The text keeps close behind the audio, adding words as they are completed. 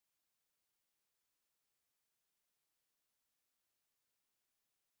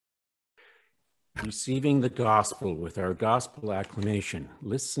Receiving the gospel with our gospel acclamation.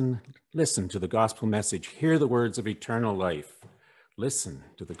 Listen to the gospel message. Hear the words of eternal life. Listen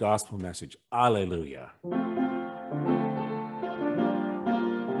to the gospel message. Alleluia.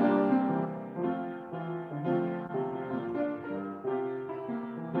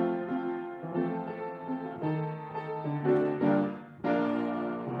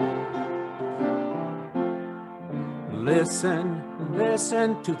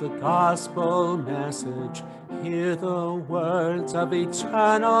 Listen to the gospel message. Hear the words of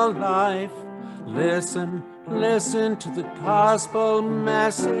eternal life. Listen to the gospel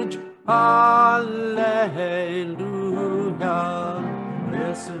message. Alleluia.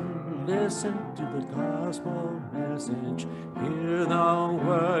 Listen to the gospel message. Hear the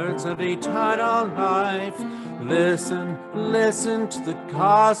words of eternal life. Listen to the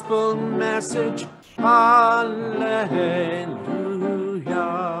gospel message. Hallelujah.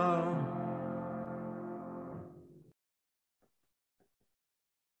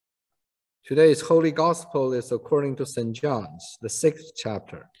 Today's Holy Gospel is according to St. John's, the 6th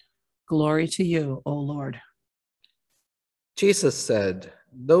chapter. Glory to you, O Lord. Jesus said,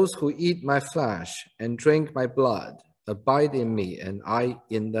 "Those who eat my flesh and drink my blood abide in me and I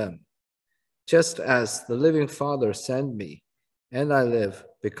in them. Just as the living Father sent me, and I live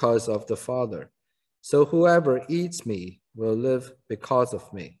because of the Father. So whoever eats me will live because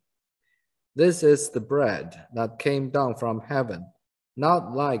of me. This is the bread that came down from heaven,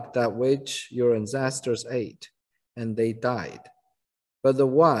 not like that which your ancestors ate, and they died. But the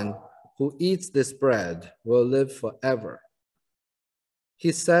one who eats this bread will live forever."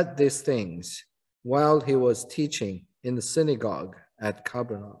 He said these things while he was teaching in the synagogue at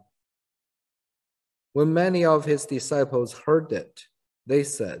Capernaum. When many of his disciples heard it, they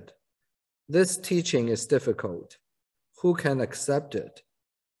said, "This teaching is difficult. Who can accept it?"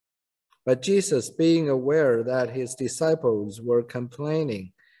 But Jesus, being aware that his disciples were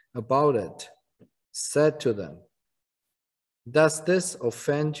complaining about it, said to them, "Does this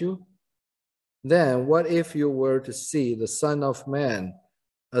offend you? Then what if you were to see the Son of Man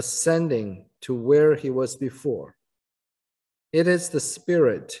ascending to where he was before? It is the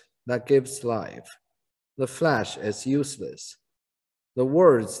Spirit that gives life. The flesh is useless. The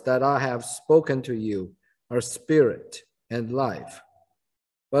words that I have spoken to you are spirit and life.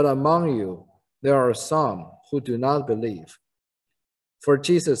 But among you there are some who do not believe." For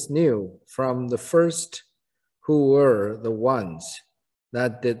Jesus knew from the first who were the ones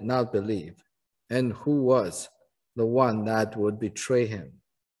that did not believe, and who was the one that would betray him.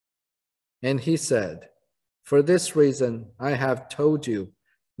 And he said, "For this reason I have told you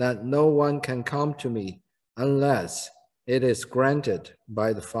that no one can come to me unless it is granted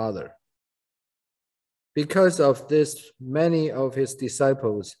by the Father." Because of this, many of his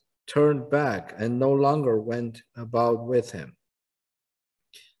disciples turned back and no longer went about with him.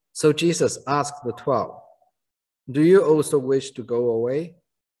 So Jesus asked the 12, "Do you also wish to go away?"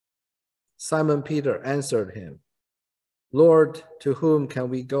 Simon Peter answered him, "Lord, to whom can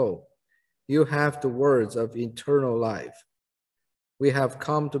we go? You have the words of eternal life. We have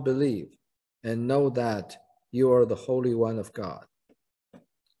come to believe and know that you are the Holy One of God."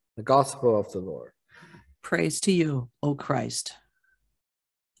 The Gospel of the Lord. Praise to you, O Christ.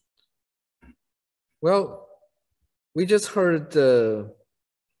 Well, we just heard the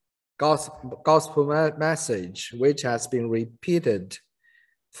gospel message, which has been repeated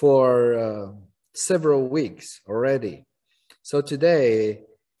for several weeks already. So today,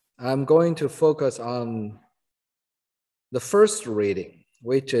 I'm going to focus on the first reading,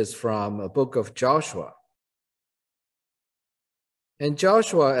 which is from a book of Joshua. And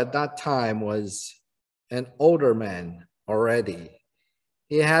Joshua at that time was an older man already.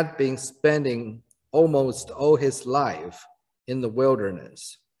 He had been spending almost all his life in the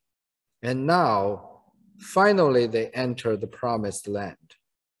wilderness. And now, finally, they enter the promised land.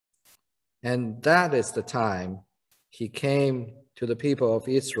 And that is the time he came to the people of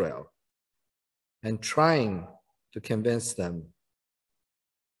Israel and trying to convince them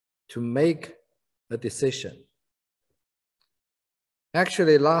to make a decision.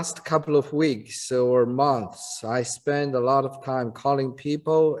 Actually, last couple of weeks or months, I spent a lot of time calling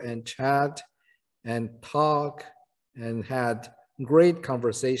people and chat and talk and had great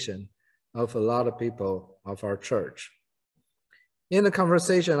conversation of a lot of people of our church. In the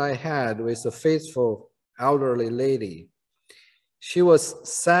conversation I had with a faithful elderly lady, she was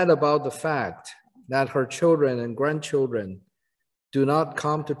sad about the fact that her children and grandchildren do not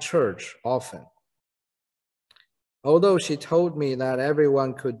come to church often. Although she told me that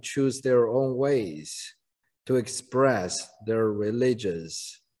everyone could choose their own ways to express their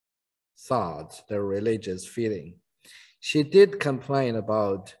religious thought, their religious feeling. She did complain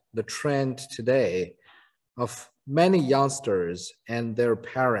about the trend today of many youngsters and their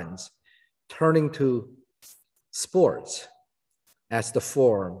parents turning to sports as the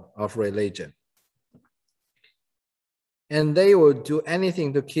form of religion. And they would do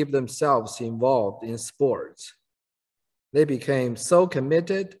anything to keep themselves involved in sports. They became so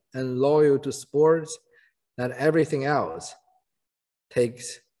committed and loyal to sports that everything else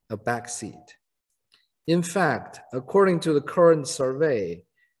takes a backseat. In fact, according to the current survey,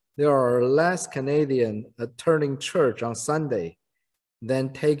 there are less Canadians attending church on Sunday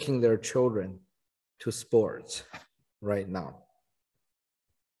than taking their children to sports right now.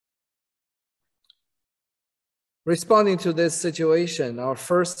 Responding to this situation, our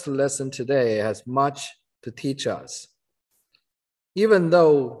first lesson today has much to teach us. Even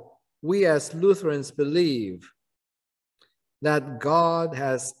though we as Lutherans believe that God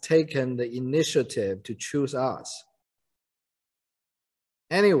has taken the initiative to choose us.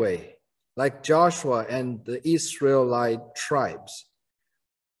 Anyway, like Joshua and the Israelite tribes,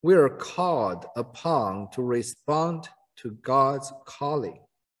 we are called upon to respond to God's calling.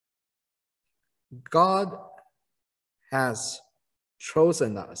 God has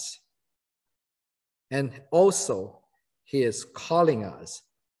chosen us, and also He is calling us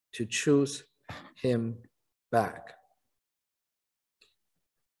to choose Him back.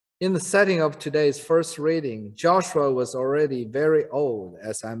 In the setting of today's first reading, Joshua was already very old,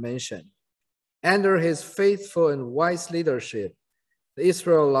 as I mentioned. Under his faithful and wise leadership, the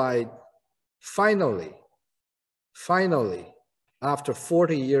Israelites finally, after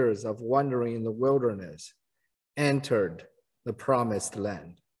 40 years of wandering in the wilderness, entered the promised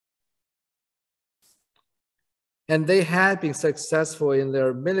land. And they had been successful in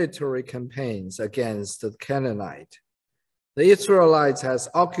their military campaigns against the Canaanites. The Israelites has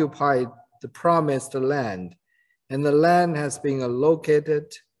occupied the promised land, and the land has been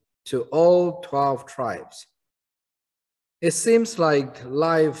allocated to all 12 tribes. It seems like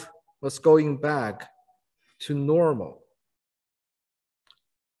life was going back to normal.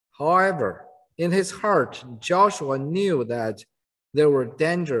 However, in his heart, Joshua knew that there were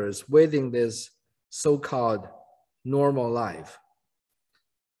dangers within this so-called normal life.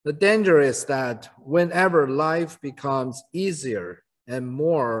 The danger is that whenever life becomes easier and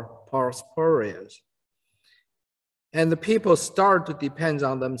more prosperous, and the people start to depend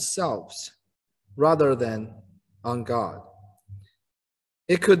on themselves rather than on God,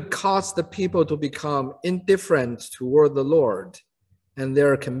 it could cause the people to become indifferent toward the Lord and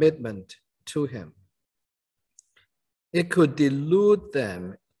their commitment to Him. It could delude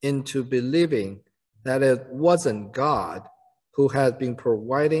them into believing that it wasn't God who had been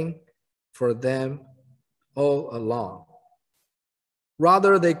providing for them all along.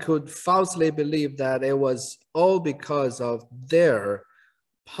 Rather, they could falsely believe that it was all because of their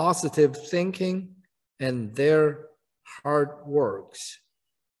positive thinking and their hard works.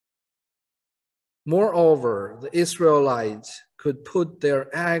 Moreover, the Israelites could put their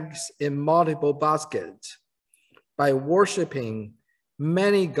eggs in multiple baskets by worshiping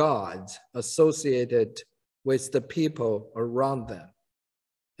many gods associated with the people around them,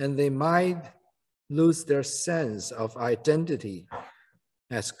 and they might lose their sense of identity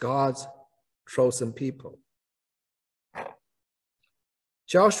as God's chosen people.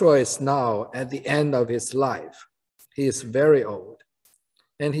 Joshua is now at the end of his life. He is very old,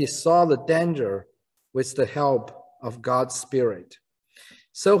 and he saw the danger with the help of God's Spirit.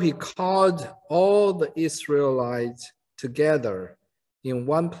 So he called all the Israelites together in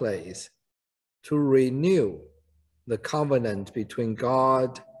one place to renew the covenant between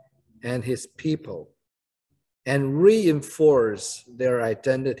God and His people and reinforce their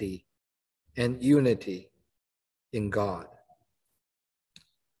identity and unity in God.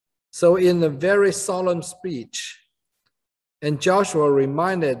 So in a very solemn speech, and Joshua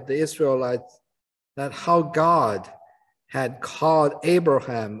reminded the Israelites that how God had called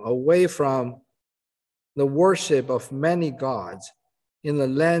Abraham away from the worship of many gods in the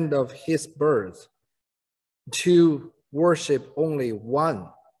land of his birth to worship only one,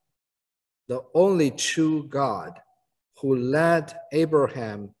 the only true God who led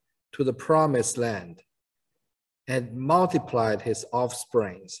Abraham to the promised land and multiplied his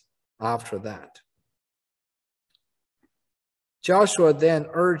offsprings after that. Joshua then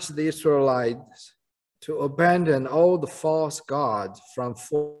urged the Israelites to abandon all the false gods from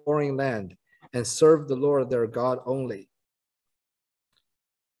foreign land and serve the Lord their God only.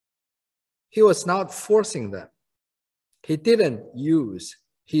 He was not forcing them. He didn't use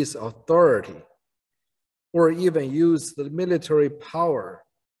his authority or even use the military power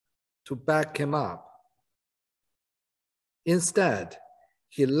to back him up. Instead,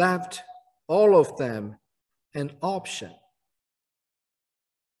 he left all of them an option.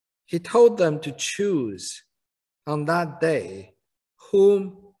 He told them to choose on that day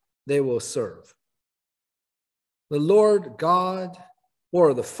whom they will serve, the Lord God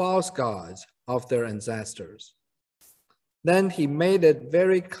or the false gods of their ancestors. Then he made it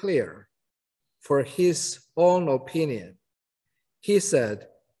very clear for his own opinion. He said,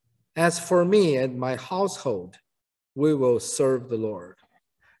 "As for me and my household, we will serve the Lord."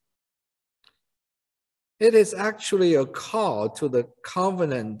 It is actually a call to the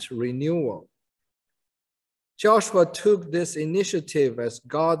covenant renewal. Joshua took this initiative as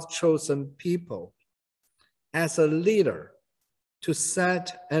God's chosen people, as a leader, to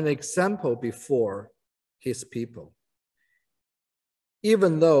set an example before his people.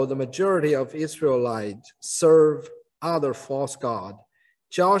 Even though the majority of Israelites serve other false gods,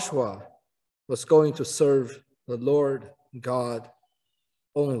 Joshua was going to serve the Lord God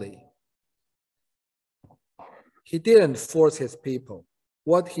only. He didn't force his people.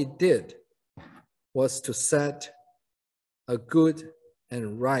 What he did was to set a good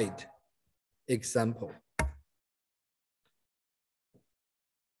and right example.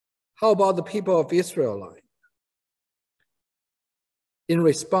 How about the people of Israel? In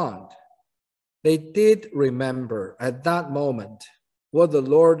response, they did remember at that moment what the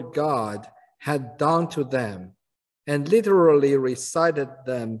Lord God had done to them and literally recited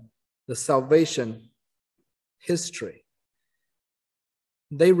them the salvation history.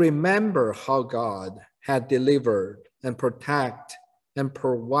 They remember how God had delivered and protected and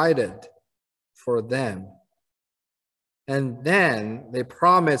provided for them. And then they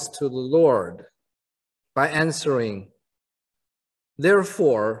promised to the Lord by answering,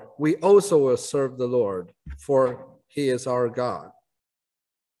 "Therefore, we also will serve the Lord, for he is our God."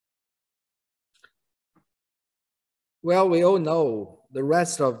 Well, we all know the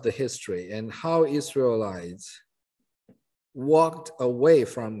rest of the history and how Israelites walked away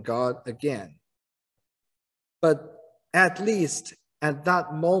from God again. But at least at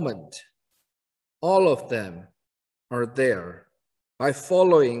that moment, all of them are there by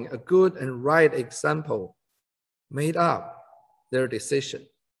following a good and right example, made up their decision.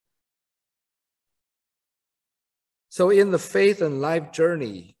 So in the faith and life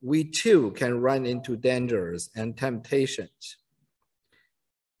journey, we too can run into dangers and temptations.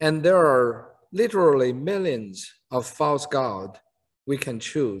 And there are literally millions of false gods we can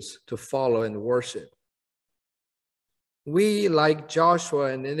choose to follow and worship. We, like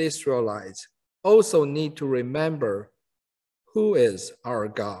Joshua and the Israelites, also need to remember who is our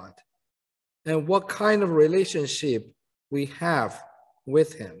God and what kind of relationship we have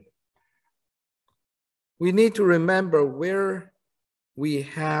with him. We need to remember where we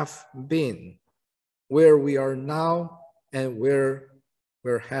have been, where we are now, and where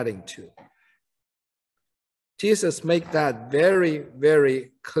we're heading to. Jesus made that very,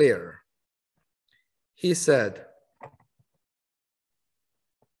 very clear. He said,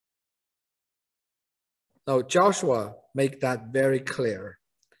 Joshua made that very clear.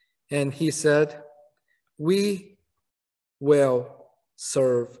 And he said, "We will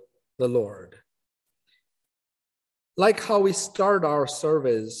serve the Lord." Like how we start our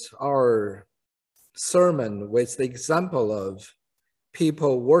service, our sermon with the example of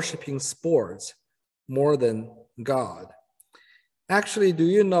people worshiping sports more than God. Actually, do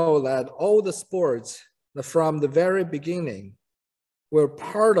you know that all the sports from the very beginning were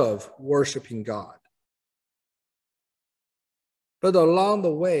part of worshiping God? But along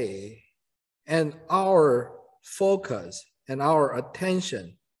the way, and our focus and our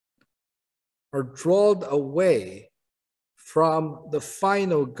attention are drawn away from the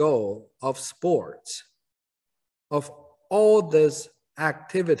final goal of sports, of all these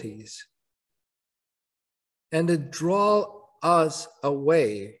activities, and it draws us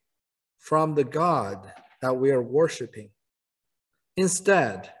away from the God that we are worshiping.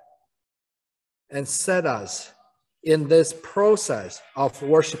 Instead, and set us in this process of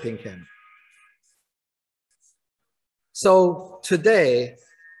worshiping him. So today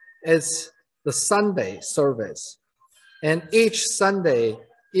is the Sunday service, and each Sunday,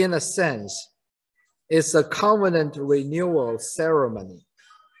 in a sense, is a covenant renewal ceremony.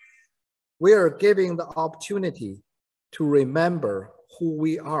 We are giving the opportunity to remember who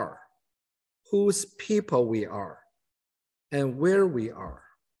we are, whose people we are, and where we are.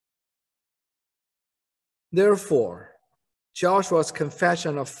 Therefore, Joshua's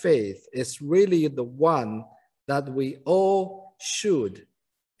confession of faith is really the one that we all should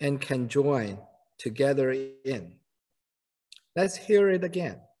and can join together in. Let's hear it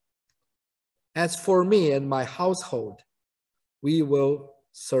again. As for me and my household, we will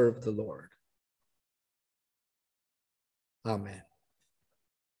serve the Lord. Amen.